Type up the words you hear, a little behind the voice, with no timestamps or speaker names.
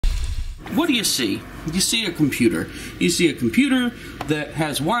What do you see? You see a computer. You see a computer that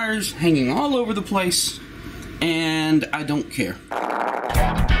has wires hanging all over the place, and I don't care.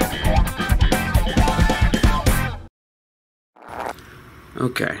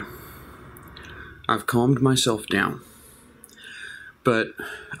 Okay. I've calmed myself down. But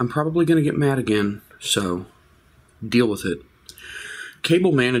I'm probably going to get mad again, so deal with it.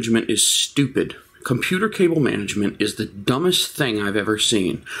 Cable management is stupid. Computer cable management is the dumbest thing I've ever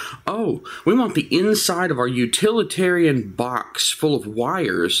seen. Oh, we want the inside of our utilitarian box full of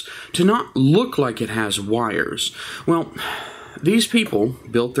wires to not look like it has wires. Well, these people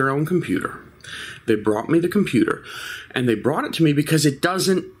built their own computer. They brought me the computer, and they brought it to me because it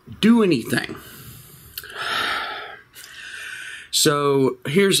doesn't do anything. So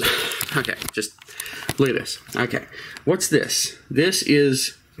here's, okay, just look at this. Okay, what's this? This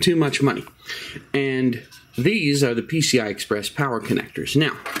is too much money. And these are the PCI Express power connectors.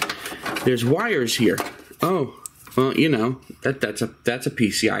 Now, there's wires here. Oh, well, you know, that's a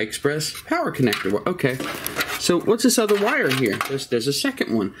PCI Express power connector. Okay, so what's this other wire here? There's a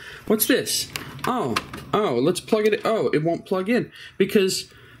second one. What's this? Oh, let's plug it in. Oh, it won't plug in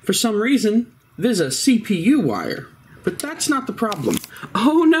because for some reason there's a CPU wire. But that's not the problem.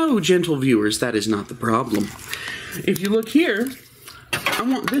 Oh no, gentle viewers, that is not the problem. If you look here, I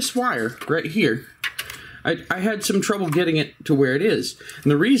want this wire right here. I had some trouble getting it to where it is.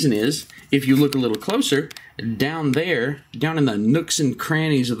 And the reason is, if you look a little closer, down there, down in the nooks and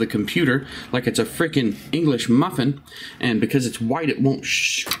crannies of the computer, like it's a frickin' English muffin, and because it's white it won't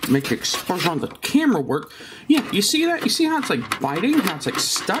make the exposure on the camera work. Yeah, you see that? You see how it's like biting? How it's like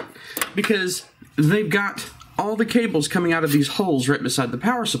stuck? Because they've got all the cables coming out of these holes right beside the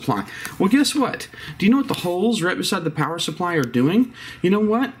power supply. Well, guess what? Do you know what the holes right beside the power supply are doing? You know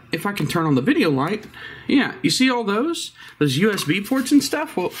what? If I can turn on the video light, yeah, you see all those USB ports and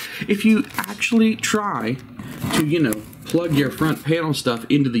stuff? Well, if you actually try to, you know, plug your front panel stuff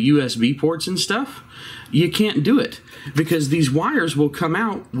into the USB ports and stuff, you can't do it because these wires will come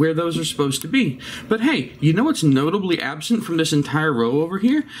out where those are supposed to be. But hey, you know what's notably absent from this entire row over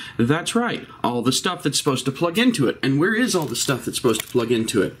here? That's right, all the stuff that's supposed to plug into it. And where is all the stuff that's supposed to plug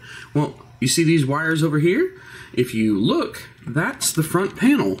into it? Well, you see these wires over here? If you look, that's the front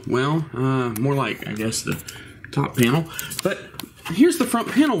panel. Well, more like, I guess, the top panel. But here's the front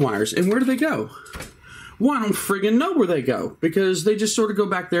panel wires, and where do they go? Well, I don't friggin' know where they go, because they just sort of go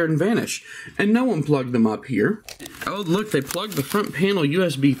back there and vanish. And no one plugged them up here. Oh, look, they plugged the front panel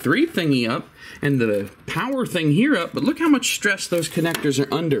USB 3 thingy up, and the power thing here up, but look how much stress those connectors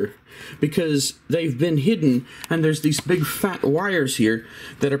are under, because they've been hidden, and there's these big fat wires here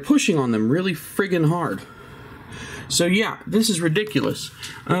that are pushing on them really friggin' hard. So yeah, this is ridiculous.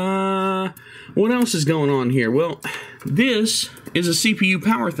 What else is going on here? Well, this is a CPU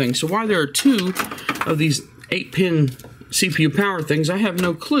power thing, so why there are two of these 8-pin CPU power things, I have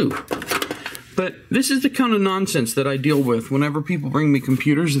no clue. But this is the kind of nonsense that I deal with whenever people bring me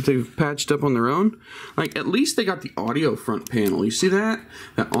computers that they've patched up on their own. Like, at least they got the audio front panel. You see that?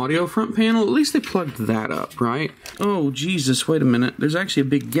 That audio front panel? At least they plugged that up, right? Oh, Jesus, wait a minute. There's actually a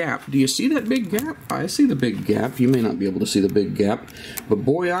big gap. Do you see that big gap? I see the big gap. You may not be able to see the big gap, but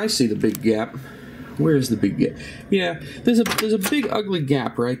boy, I see the big gap. Where is the big gap? Yeah, there's a big ugly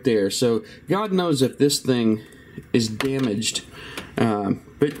gap right there. So God knows if this thing is damaged.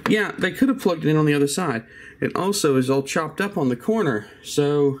 But yeah, they could have plugged it in on the other side. It also is all chopped up on the corner.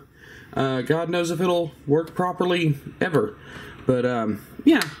 So God knows if it'll work properly ever. But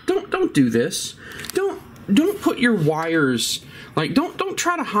yeah, don't do this. Don't put your wires, like, don't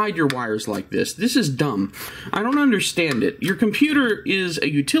try to hide your wires like this. This is dumb. I don't understand it. Your computer is a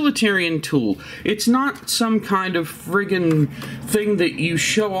utilitarian tool. It's not some kind of friggin' thing that you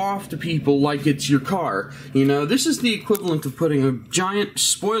show off to people like it's your car. You know, this is the equivalent of putting a giant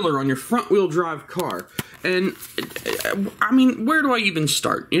spoiler on your front-wheel drive car. And, I mean, where do I even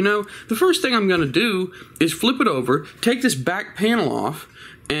start? You know, the first thing I'm going to do is flip it over, take this back panel off,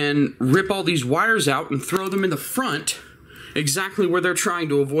 and rip all these wires out and throw them in the front, exactly where they're trying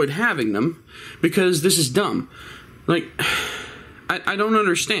to avoid having them, because this is dumb. Like, I don't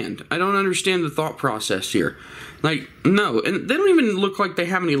understand. I don't understand the thought process here. Like, no, and they don't even look like they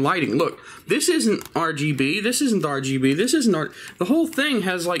have any lighting. Look, this isn't RGB, this isn't RGB, this isn't the whole thing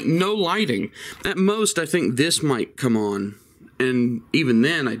has, like, no lighting. At most, I think this might come on, and even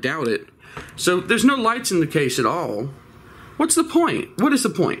then, I doubt it. So, there's no lights in the case at all. What's the point? What is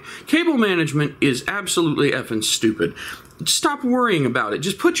the point? Cable management is absolutely effing stupid. Stop worrying about it.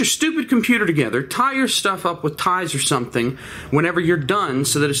 Just put your stupid computer together, tie your stuff up with ties or something whenever you're done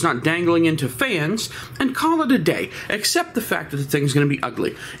so that it's not dangling into fans, and call it a day. Accept the fact that the thing's going to be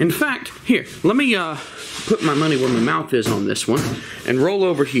ugly. In fact, here, let me put my money where my mouth is on this one and roll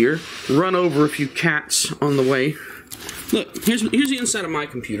over here, run over a few cats on the way. Look, here's the inside of my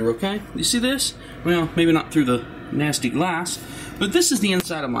computer, okay? You see this? Well, maybe not through the nasty glass, but this is the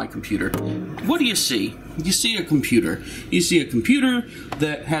inside of my computer. What do you see? You see a computer. You see a computer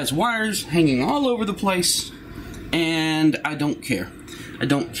that has wires hanging all over the place, and I don't care. I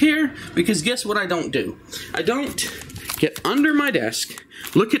don't care because guess what I don't do? I don't get under my desk,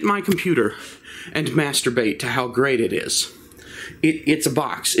 look at my computer, and masturbate to how great it is. It's a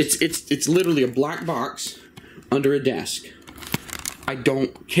box. It's literally a black box under a desk. I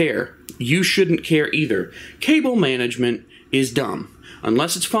don't care. You shouldn't care either. Cable management is dumb.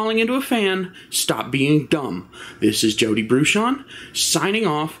 Unless it's falling into a fan, stop being dumb. This is Jody Bruchon, signing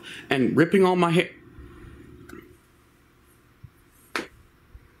off and ripping all my hair.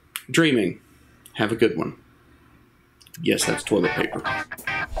 Dreaming. Have a good one. Yes, that's toilet paper.